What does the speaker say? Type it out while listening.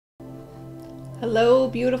Hello,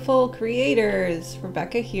 beautiful creators.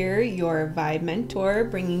 Rebecca here, your vibe mentor,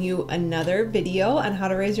 bringing you another video on how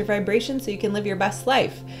to raise your vibration so you can live your best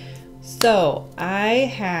life. So I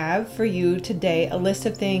have for you today a list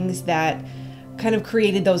of things that kind of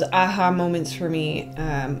created those aha moments for me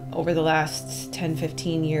over the last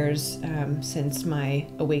 10-15 years since my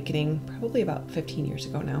awakening, probably about 15 years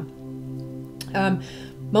ago now.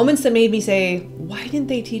 Moments that made me say, why didn't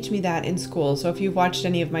they teach me that in school? So if you've watched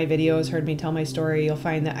any of my videos, heard me tell my story, you'll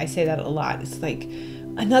find that I say that a lot. It's like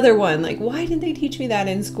another one, like, why didn't they teach me that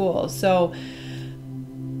in school? So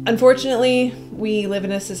unfortunately, we live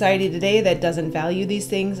in a society today that doesn't value these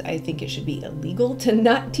things. I think it should be illegal to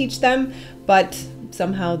not teach them, but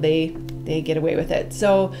somehow they get away with it.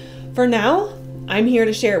 So for now, I'm here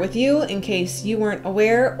to share it with you in case you weren't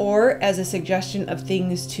aware or as a suggestion of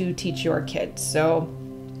things to teach your kids. So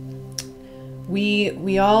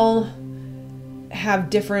we all have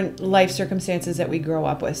different life circumstances that we grow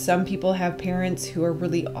up with. Some people have parents who are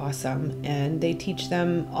really awesome and they teach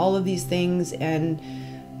them all of these things and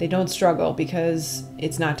they don't struggle because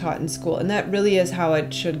it's not taught in school. And that really is how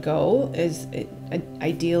it should go, is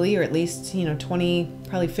ideally, or at least, 20,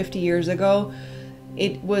 probably 50 years ago,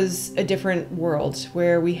 it was a different world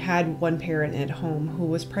where we had one parent at home who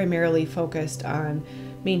was primarily focused on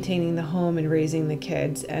maintaining the home and raising the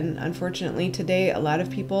kids. And unfortunately today, a lot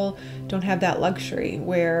of people don't have that luxury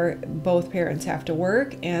where both parents have to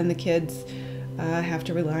work and the kids have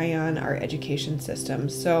to rely on our education system.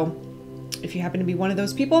 So if you happen to be one of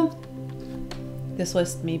those people, this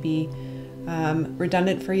list may be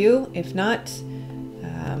redundant for you. If not,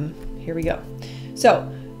 here we go. So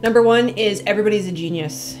number one is everybody's a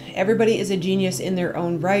genius. Everybody is a genius in their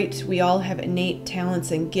own right. We all have innate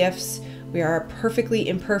talents and gifts. We are perfectly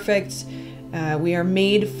imperfect. We are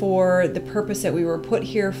made for the purpose that we were put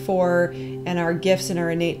here for, and our gifts and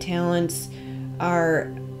our innate talents are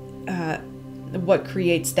what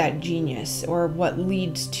creates that genius, or what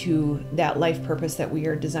leads to that life purpose that we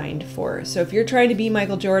are designed for. So if you're trying to be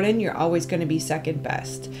Michael Jordan, you're always going to be second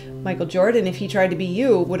best. Michael Jordan, if he tried to be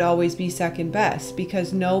you, would always be second best,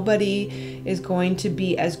 because nobody is going to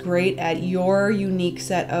be as great at your unique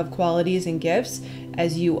set of qualities and gifts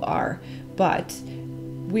as you are. But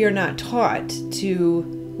we are not taught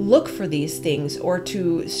to look for these things or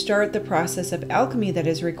to start the process of alchemy that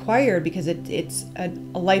is required, because it's a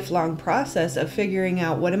lifelong process of figuring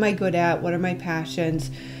out, what am I good at, what are my passions,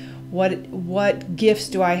 what gifts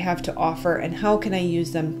do I have to offer, and how can I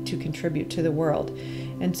use them to contribute to the world.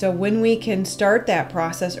 And so when we can start that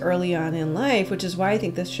process early on in life, which is why I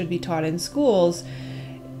think this should be taught in schools,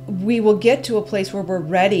 we will get to a place where we're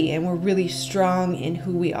ready and we're really strong in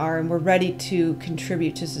who we are and we're ready to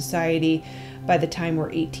contribute to society by the time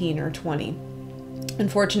we're 18 or 20.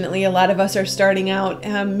 Unfortunately, a lot of us are starting out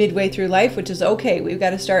midway through life, which is okay. We've got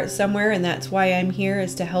to start somewhere, and that's why I'm here,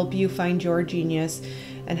 is to help you find your genius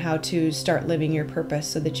and how to start living your purpose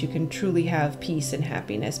so that you can truly have peace and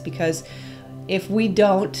happiness. Because if we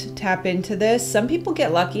don't tap into this, some people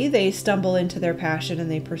get lucky, they stumble into their passion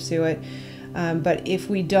and they pursue it. But if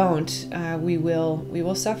we don't, we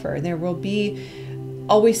will suffer. There will be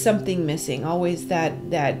always something missing, always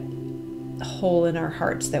that hole in our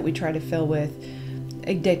hearts that we try to fill with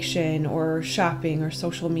addiction or shopping or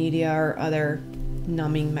social media or other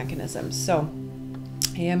numbing mechanisms. So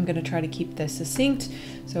I am going to try to keep this succinct,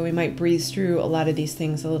 so we might breeze through a lot of these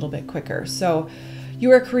things a little bit quicker. So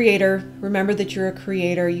you're a creator. Remember that you're a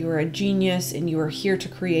creator. You are a genius, and you are here to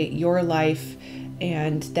create your life.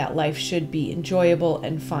 And that life should be enjoyable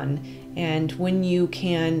and fun. And when you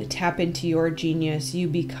can tap into your genius, you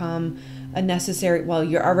become a necessary, well,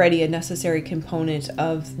 you're already a necessary component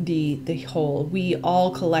of the whole. We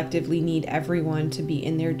all collectively need everyone to be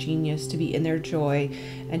in their genius, to be in their joy,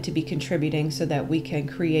 and to be contributing so that we can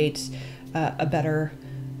create a better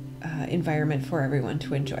environment for everyone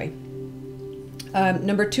to enjoy.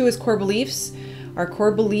 Number two is core beliefs. Our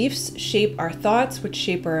core beliefs shape our thoughts, which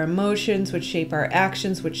shape our emotions, which shape our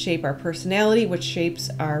actions, which shape our personality, which shapes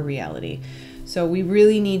our reality. So we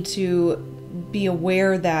really need to be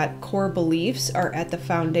aware that core beliefs are at the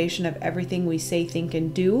foundation of everything we say, think,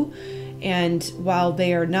 and do. And while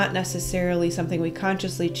they are not necessarily something we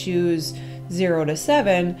consciously choose 0 to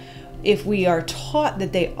 7, if we are taught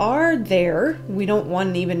that they are there, we don't,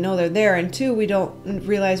 one, even know they're there, and two, we don't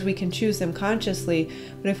realize we can choose them consciously.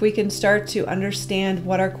 But if we can start to understand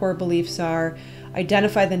what our core beliefs are,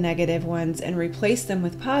 identify the negative ones, and replace them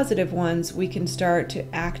with positive ones, we can start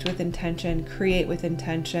to act with intention, create with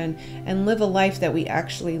intention, and live a life that we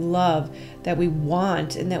actually love, that we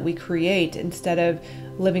want, and that we create, instead of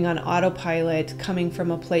living on autopilot, coming from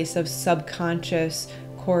a place of subconscious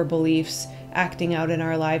core beliefs acting out in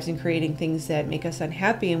our lives and creating things that make us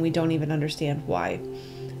unhappy, and we don't even understand why.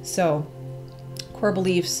 So core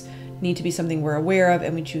beliefs need to be something we're aware of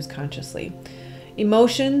and we choose consciously.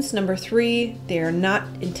 Emotions, number 3, they are not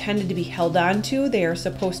intended to be held on to. They are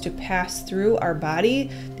supposed to pass through our body.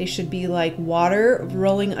 They should be like water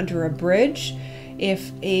rolling under a bridge.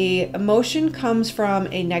 If a emotion comes from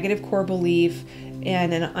a negative core belief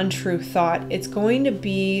and an untrue thought, it's going to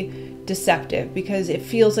be deceptive because it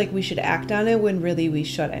feels like we should act on it when really we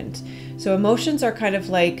shouldn't. So emotions are kind of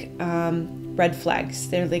like red flags.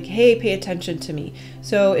 They're like, hey, pay attention to me.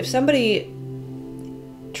 So if somebody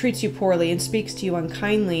treats you poorly and speaks to you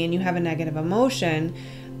unkindly and you have a negative emotion,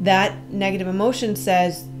 that negative emotion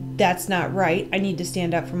says, that's not right. I need to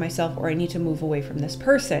stand up for myself, or I need to move away from this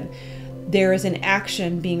person. There is an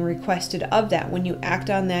action being requested of that. When you act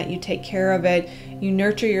on that, you take care of it, you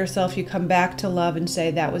nurture yourself, you come back to love and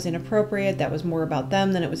say, that was inappropriate, that was more about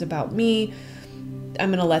them than it was about me, I'm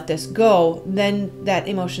going to let this go. Then that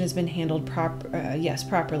emotion has been handled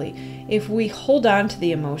properly. If we hold on to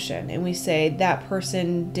the emotion and we say, that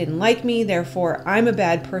person didn't like me, therefore I'm a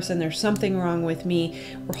bad person, there's something wrong with me,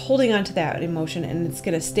 we're holding on to that emotion and it's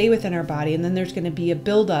going to stay within our body, and then there's going to be a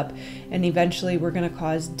buildup, and eventually we're going to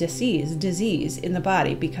cause disease in the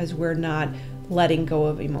body because we're not letting go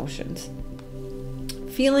of emotions.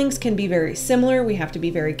 Feelings can be very similar. We have to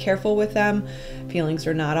be very careful with them. Feelings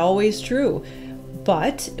are not always true.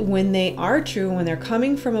 But when they are true, when they're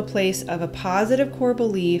coming from a place of a positive core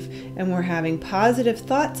belief and we're having positive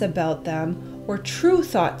thoughts about them or true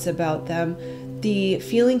thoughts about them, the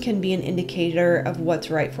feeling can be an indicator of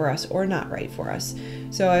what's right for us or not right for us.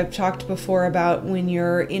 So I've talked before about when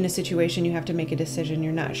you're in a situation, you have to make a decision,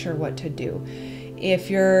 you're not sure what to do.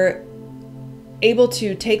 If you're able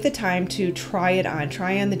to take the time to try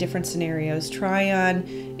on the different scenarios, try on,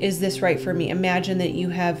 is this right for me? Imagine that you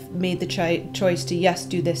have made the choice to, yes,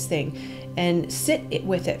 do this thing, and sit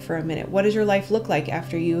with it for a minute. What does your life look like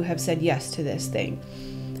after you have said yes to this thing?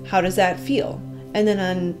 How does that feel? And then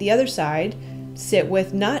on the other side, sit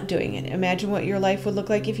with not doing it. Imagine what your life would look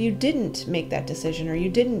like if you didn't make that decision or you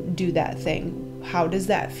didn't do that thing. How does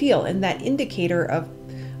that feel? And that indicator of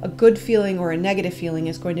a good feeling or a negative feeling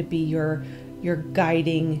is going to be your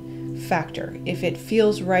guiding factor. If it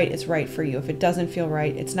feels right, it's right for you. If it doesn't feel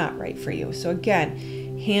right, it's not right for you. So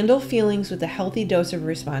again, handle feelings with a healthy dose of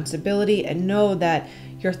responsibility and know that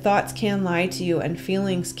your thoughts can lie to you and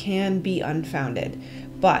feelings can be unfounded.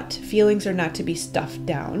 But feelings are not to be stuffed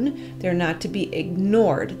down. They're not to be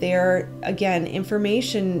ignored. They're, again,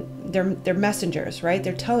 information, they're messengers, right?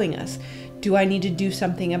 They're telling us, do I need to do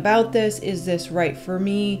something about this? Is this right for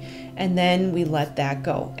me? And then we let that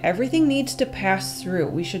go. Everything needs to pass through.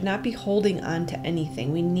 We should not be holding on to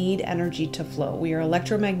anything. We need energy to flow. We are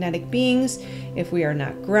electromagnetic beings. If we are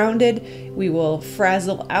not grounded, we will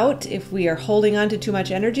frazzle out. If we are holding on to too much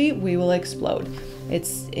energy, we will explode.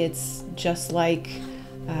 It's just like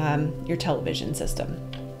your television system.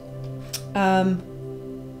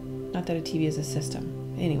 Not that a TV is a system.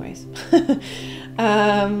 Anyways.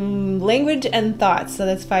 Language and thoughts. So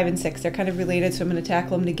that's 5 and 6. They're kind of related, so I'm going to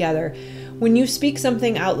tackle them together. When you speak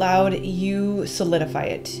something out loud, you solidify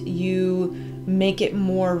it. You make it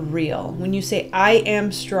more real. When you say, I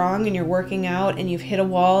am strong, and you're working out and you've hit a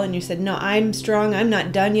wall and you said, no, I'm strong. I'm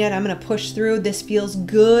not done yet. I'm going to push through. This feels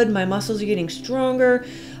good. My muscles are getting stronger.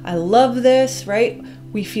 I love this, right?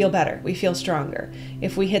 We feel better. We feel stronger.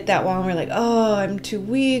 If we hit that wall and we're like, oh, I'm too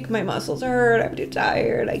weak. My muscles hurt. I'm too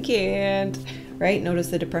tired. I can't, right? Notice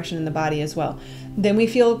the depression in the body as well. Then we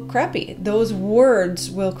feel crappy. Those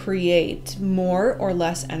words will create more or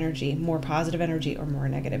less energy, more positive energy or more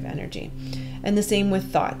negative energy. And the same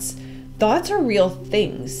with thoughts. Thoughts are real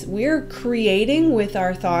things. We're creating with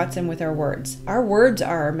our thoughts and with our words. Our words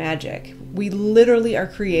are our magic. We literally are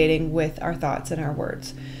creating with our thoughts and our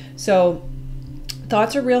words. So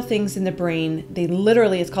thoughts are real things in the brain. They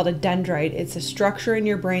literally, it's called a dendrite. It's a structure in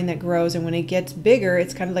your brain that grows, and when it gets bigger,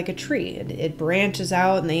 it's kind of like a tree. It branches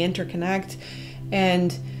out and they interconnect.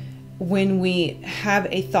 And when we have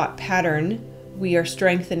a thought pattern, we are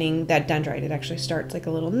strengthening that dendrite. It actually starts like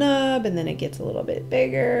a little nub, and then it gets a little bit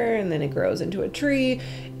bigger, and then it grows into a tree.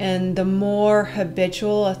 And the more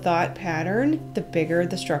habitual a thought pattern, the bigger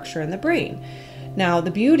the structure in the brain. Now,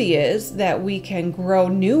 the beauty is that we can grow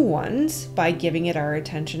new ones by giving it our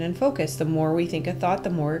attention and focus. The more we think a thought, the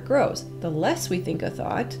more it grows. The less we think a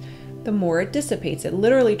thought, the more it dissipates. It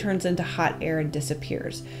literally turns into hot air and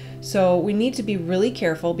disappears. So we need to be really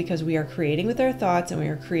careful because we are creating with our thoughts and we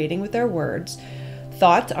are creating with our words.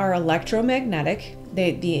 Thoughts are electromagnetic.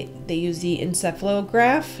 They use the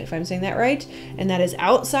encephalograph, if I'm saying that right, and that is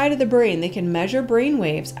outside of the brain. They can measure brain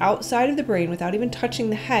waves outside of the brain without even touching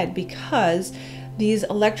the head, because these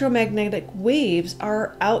electromagnetic waves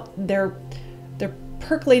are out, they're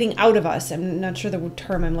percolating out of us. I'm not sure the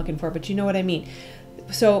term I'm looking for, but you know what I mean.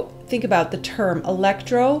 So think about the term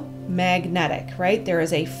electromagnetic, right? There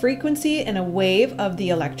is a frequency and a wave of the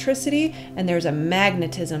electricity, and there's a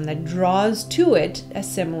magnetism that draws to it a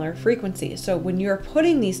similar frequency. So when you're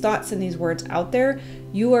putting these thoughts and these words out there,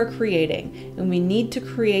 you are creating, and we need to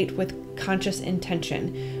create with conscious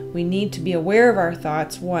intention. We need to be aware of our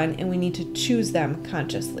thoughts, one, and we need to choose them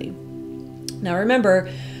consciously. Now remember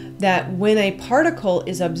that when a particle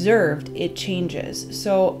is observed, it changes.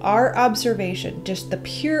 So our observation, just the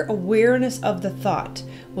pure awareness of the thought,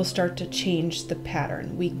 will start to change the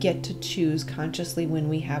pattern. We get to choose consciously when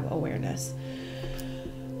we have awareness.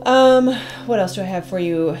 What else do I have for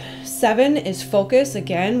you? 7 is focus.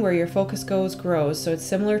 Again, where your focus goes, grows. So it's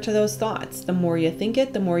similar to those thoughts. The more you think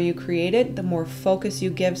it, the more you create it, the more focus you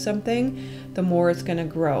give something, the more it's going to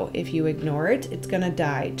grow. If you ignore it, it's going to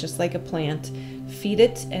die, just like a plant. Feed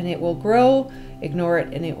it and it will grow, ignore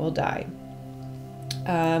it and it will die.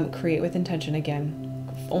 Create with intention again.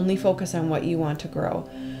 Only focus on what you want to grow.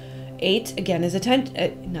 8, again, is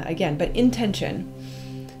intention.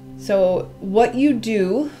 So what you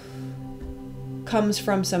do comes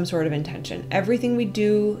from some sort of intention. Everything we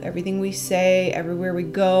do, everything we say, everywhere we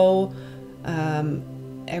go,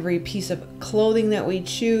 every piece of clothing that we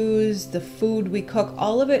choose, the food we cook,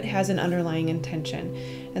 all of it has an underlying intention.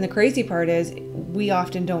 And the crazy part is we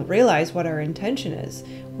often don't realize what our intention is.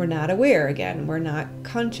 We're not aware, again, we're not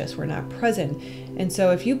conscious, we're not present. And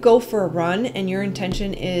so if you go for a run and your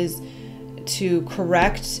intention is to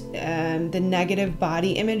correct the negative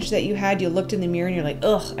body image that you had, you looked in the mirror and you're like,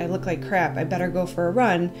 ugh, I look like crap, I better go for a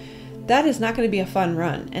run, that is not going to be a fun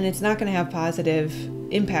run, and it's not going to have positive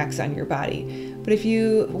impacts on your body. But if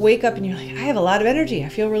you wake up and you're like, I have a lot of energy, I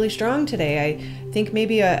feel really strong today, I think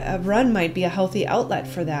maybe a run might be a healthy outlet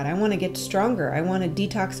for that. I want to get stronger, I want to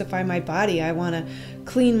detoxify my body, I want to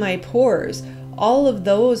clean my pores. All of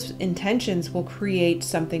those intentions will create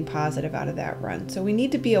something positive out of that run. So we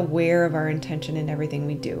need to be aware of our intention in everything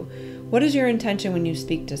we do. What is your intention when you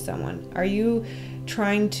speak to someone? Are you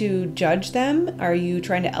trying to judge them? Are you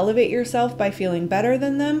trying to elevate yourself by feeling better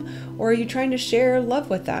than them? Or are you trying to share love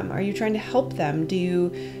with them? Are you trying to help them? Do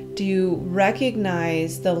you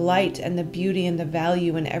recognize the light and the beauty and the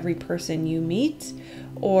value in every person you meet?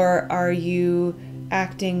 Or are you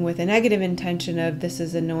acting with a negative intention of, this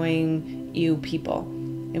is annoying you people,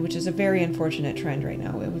 which is a very unfortunate trend right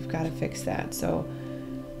now. We've got to fix that. So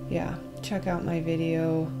yeah, check out my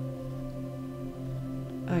video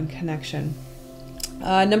on connection.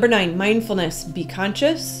 Number 9, mindfulness. Be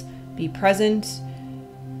conscious, be present,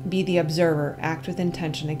 be the observer, act with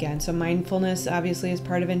intention again. So mindfulness obviously is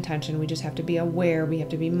part of intention. We just have to be aware. We have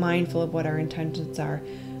to be mindful of what our intentions are.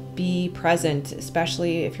 Be present,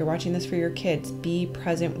 especially if you're watching this for your kids. Be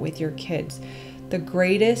present with your kids. The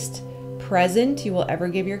greatest present you will ever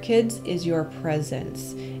give your kids is your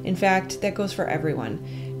presence. In fact, that goes for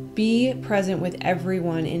everyone. Be present with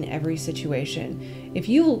everyone in every situation. If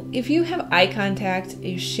you have eye contact,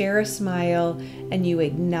 you share a smile, and you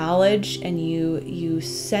acknowledge and you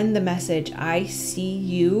send the message, I see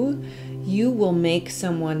you, you will make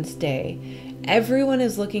someone's day. Everyone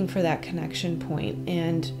is looking for that connection point,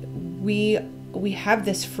 and we have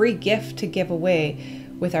this free gift to give away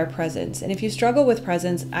with our presence. And if you struggle with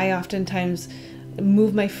presence, I oftentimes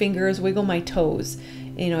move my fingers, wiggle my toes.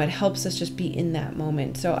 It helps us just be in that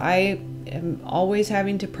moment. So I am always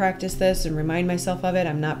having to practice this and remind myself of it.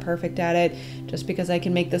 I'm not perfect at it. Just because I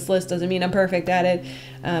can make this list doesn't mean I'm perfect at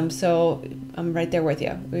it. So I'm right there with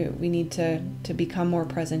you. We need to become more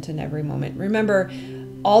present in every moment. Remember,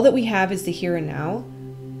 all that we have is the here and now.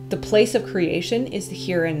 The place of creation is the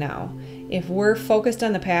here and now. If we're focused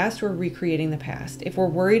on the past, we're recreating the past. If we're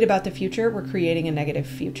worried about the future, we're creating a negative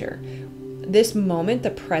future. This moment,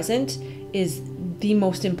 the present, is the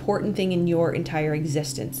most important thing in your entire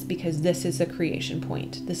existence, because this is a creation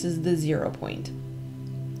point. This is the 0 point.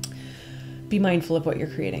 Be mindful of what you're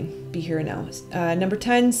creating. Be here and now. Number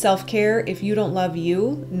 10, self-care. If you don't love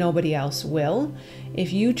you, nobody else will.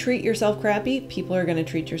 If you treat yourself crappy, people are going to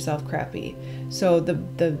treat yourself crappy. So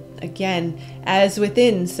again, as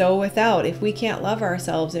within, so without. If we can't love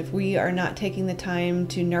ourselves, if we are not taking the time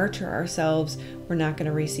to nurture ourselves, we're not going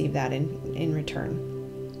to receive that in return.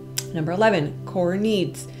 Number 11, core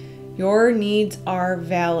needs. Your needs are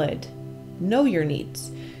valid. Know your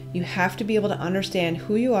needs. You have to be able to understand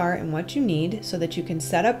who you are and what you need so that you can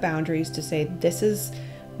set up boundaries to say, this is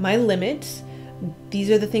my limit. these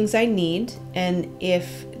are the things I need. And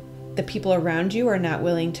if the people around you are not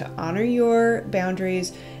willing to honor your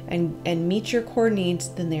boundaries and meet your core needs,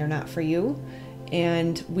 then they are not for you.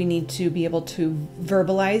 And we need to be able to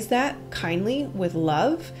verbalize that kindly with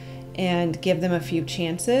love and give them a few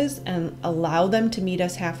chances and allow them to meet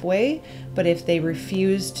us halfway. But if they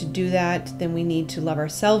refuse to do that, then we need to love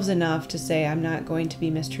ourselves enough to say, I'm not going to be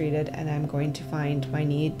mistreated, and I'm going to find my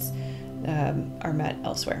needs are met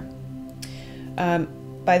elsewhere.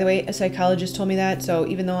 By the way, a psychologist told me that, so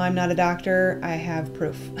even though I'm not a doctor, I have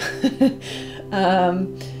proof.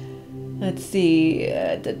 Let's see,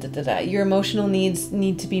 your emotional needs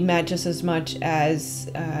need to be met just as much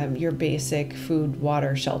as your basic food,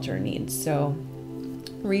 water, shelter needs. So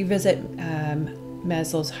revisit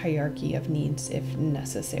Maslow's hierarchy of needs if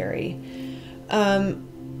necessary.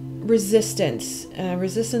 Resistance.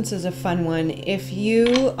 Resistance is a fun one. If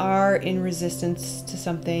you are in resistance to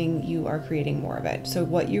something, you are creating more of it. So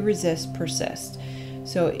what you resist persists.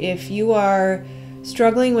 So if you are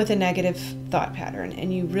struggling with a negative thought pattern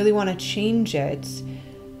and you really want to change it,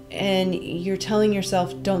 and you're telling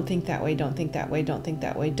yourself, don't think that way, don't think that way, don't think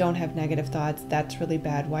that way, don't have negative thoughts, that's really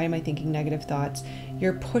bad, why am I thinking negative thoughts?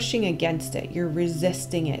 You're pushing against it, you're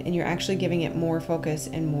resisting it, and you're actually giving it more focus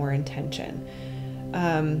and more intention,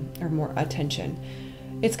 or more attention.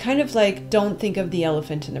 It's kind of like, don't think of the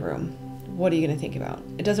elephant in the room. What are you going to think about?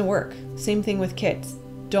 It doesn't work. Same thing with kids.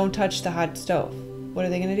 Don't touch the hot stove. What are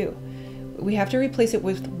they going to do? We have to replace it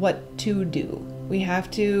with what to do. We have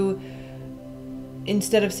to,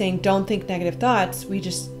 instead of saying don't think negative thoughts, we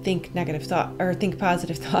just think negative thought or think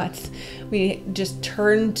positive thoughts. We just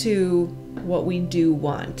turn to what we do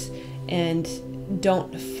want and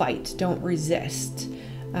don't fight, don't resist,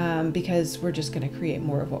 because we're just going to create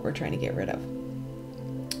more of what we're trying to get rid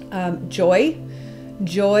of. Joy.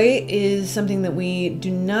 Joy is something that we do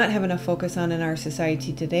not have enough focus on in our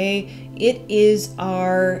society today. It is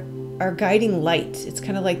our guiding light. It's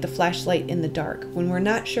kind of like the flashlight in the dark. When we're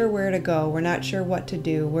not sure where to go, we're not sure what to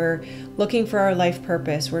do, we're looking for our life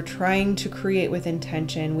purpose, we're trying to create with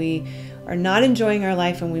intention, we are not enjoying our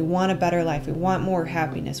life and we want a better life, we want more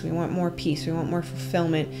happiness, we want more peace, we want more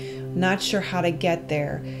fulfillment, not sure how to get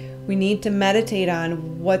there. We need to meditate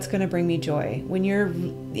on what's going to bring me joy. When you're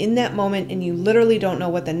in that moment and you literally don't know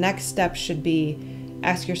what the next step should be,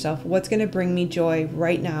 ask yourself, what's going to bring me joy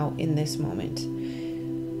right now in this moment?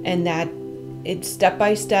 And that it's step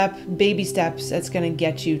by step, baby steps, that's going to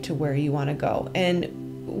get you to where you want to go.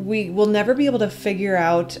 And we will never be able to figure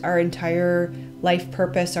out our entire life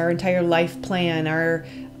purpose, our entire life plan, our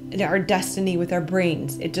destiny with our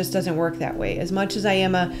brains. It just doesn't work that way. As much as I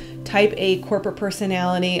am a type A corporate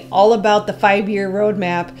personality, all about the 5-year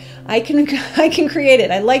roadmap, I can create it.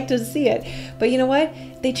 I like to see it. But you know what?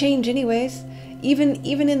 They change anyways.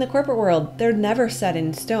 Even in the corporate world, they're never set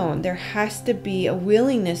in stone. There has to be a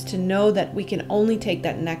willingness to know that we can only take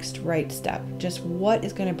that next right step. Just what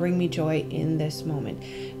is going to bring me joy in this moment,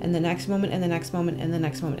 and the next moment, and the next moment, and the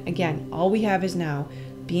next moment. Again, all we have is now.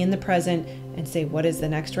 Be in the present and say, what is the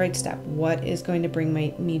next right step? What is going to bring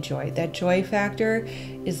me joy? That joy factor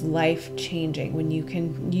is life changing when you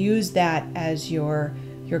can use that as your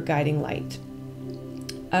guiding light.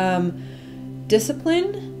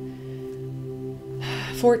 Discipline.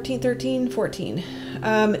 14.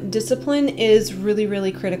 Discipline is really,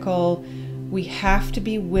 really critical. We have to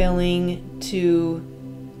be willing to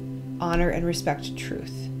honor and respect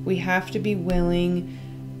truth. We have to be willing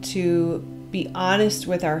to be honest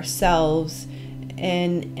with ourselves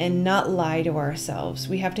and not lie to ourselves.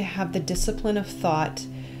 We have to have the discipline of thought,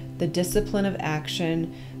 the discipline of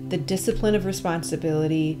action, the discipline of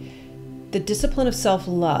responsibility, the discipline of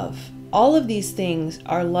self-love. All of these things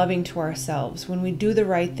are loving to ourselves. When we do the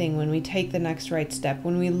right thing, when we take the next right step,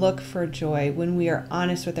 when we look for joy, when we are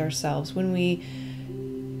honest with ourselves, when we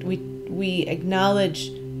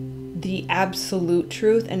acknowledge the absolute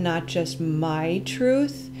truth and not just my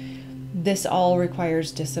truth, this all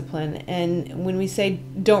requires discipline. And when we say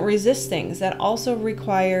don't resist things, that also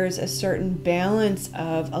requires a certain balance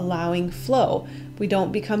of allowing flow. We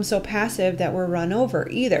don't become so passive that we're run over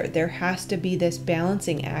either. There has to be this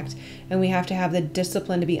balancing act, and we have to have the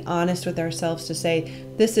discipline to be honest with ourselves to say,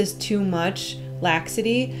 this is too much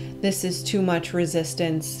laxity, this is too much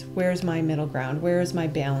resistance. Where's my middle ground? Where is my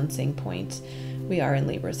balancing point? We are in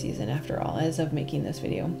Libra season after all, as of making this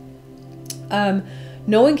video.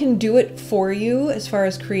 No one can do it for you as far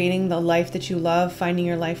as creating the life that you love, finding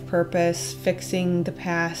your life purpose, fixing the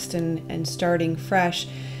past and starting fresh.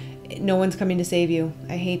 No one's coming to save you.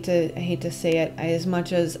 I hate to say it. As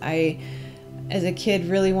much as I as a kid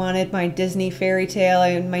really wanted my Disney fairy tale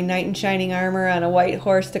and my knight in shining armor on a white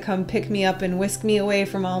horse to come pick me up and whisk me away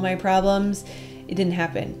from all my problems. It didn't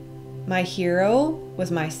happen. My hero was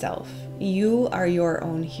myself. You are your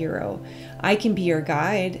own hero. I can be your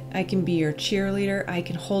guide. I can be your cheerleader. I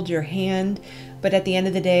can hold your hand. But at the end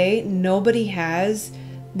of the day, nobody has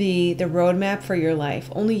the roadmap for your life.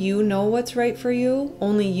 Only you know what's right for you.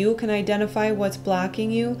 Only you can identify what's blocking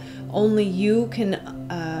you. Only you can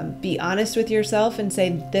be honest with yourself and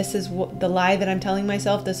say, this is the lie that I'm telling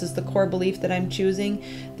myself. This is the core belief that I'm choosing.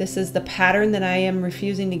 This is the pattern that I am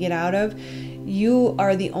refusing to get out of. You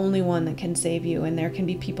are the only one that can save you, and there can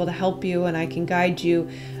be people to help you, and I can guide you.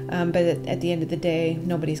 But at the end of the day,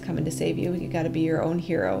 nobody's coming to save you. You got to be your own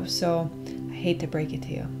hero. So I hate to break it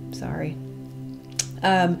to you. Sorry.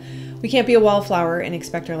 We can't be a wallflower and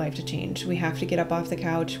expect our life to change. We have to get up off the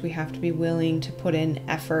couch. We have to be willing to put in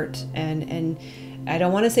effort, and I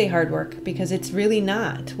don't want to say hard work, because it's really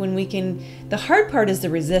not. When we can, the hard part is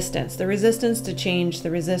the resistance to change,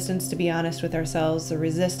 the resistance to be honest with ourselves, the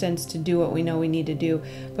resistance to do what we know we need to do.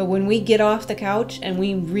 But when we get off the couch and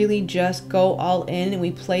we really just go all in and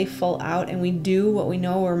we play full out and we do what we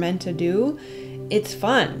know we're meant to do, it's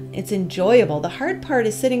fun. It's enjoyable. The hard part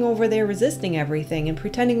is sitting over there resisting everything and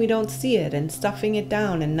pretending we don't see it and stuffing it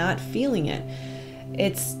down and not feeling it.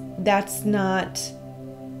 That's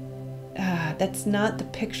not the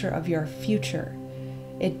picture of your future.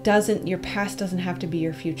 Your past doesn't have to be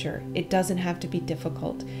your future. It doesn't have to be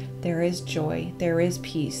difficult. There is joy, there is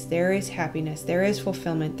peace, there is happiness, there is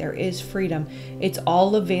fulfillment, there is freedom. It's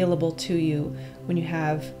all available to you when you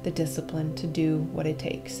have the discipline to do what it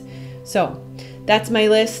takes. So that's my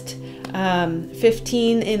list.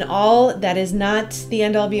 15 in all. That is not the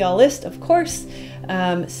end all be all list, of course.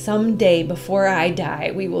 Someday before I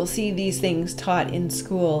die, we will see these things taught in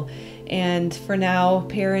school. And for now,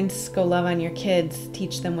 parents, go love on your kids.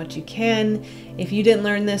 Teach them what you can. If you didn't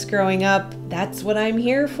learn this growing up, that's what I'm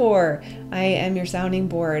here for. I am your sounding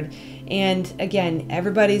board. And again,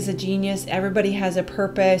 everybody's a genius. Everybody has a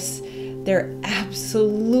purpose. There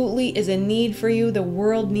absolutely is a need for you. The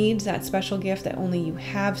world needs that special gift that only you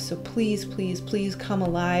have. So please, please, please come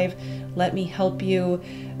alive. Let me help you.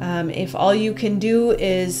 If all you can do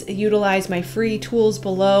is utilize my free tools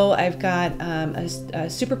below, I've got a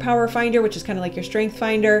superpower finder, which is kind of like your strength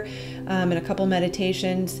finder, and a couple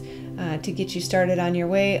meditations to get you started on your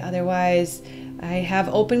way. Otherwise, I have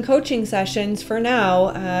open coaching sessions for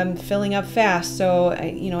now, filling up fast. So,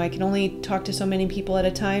 I can only talk to so many people at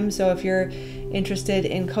a time. So if you're interested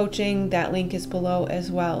in coaching, that link is below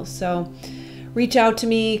as well. So reach out to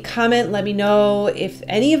me, comment, let me know if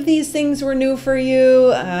any of these things were new for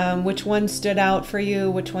you, which ones stood out for you,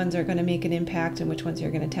 which ones are going to make an impact, and which ones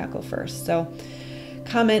you're going to tackle first. So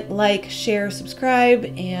comment, like, share, subscribe,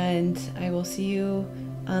 and I will see you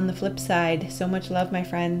on the flip side. So much love, my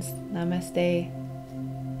friends. Namaste.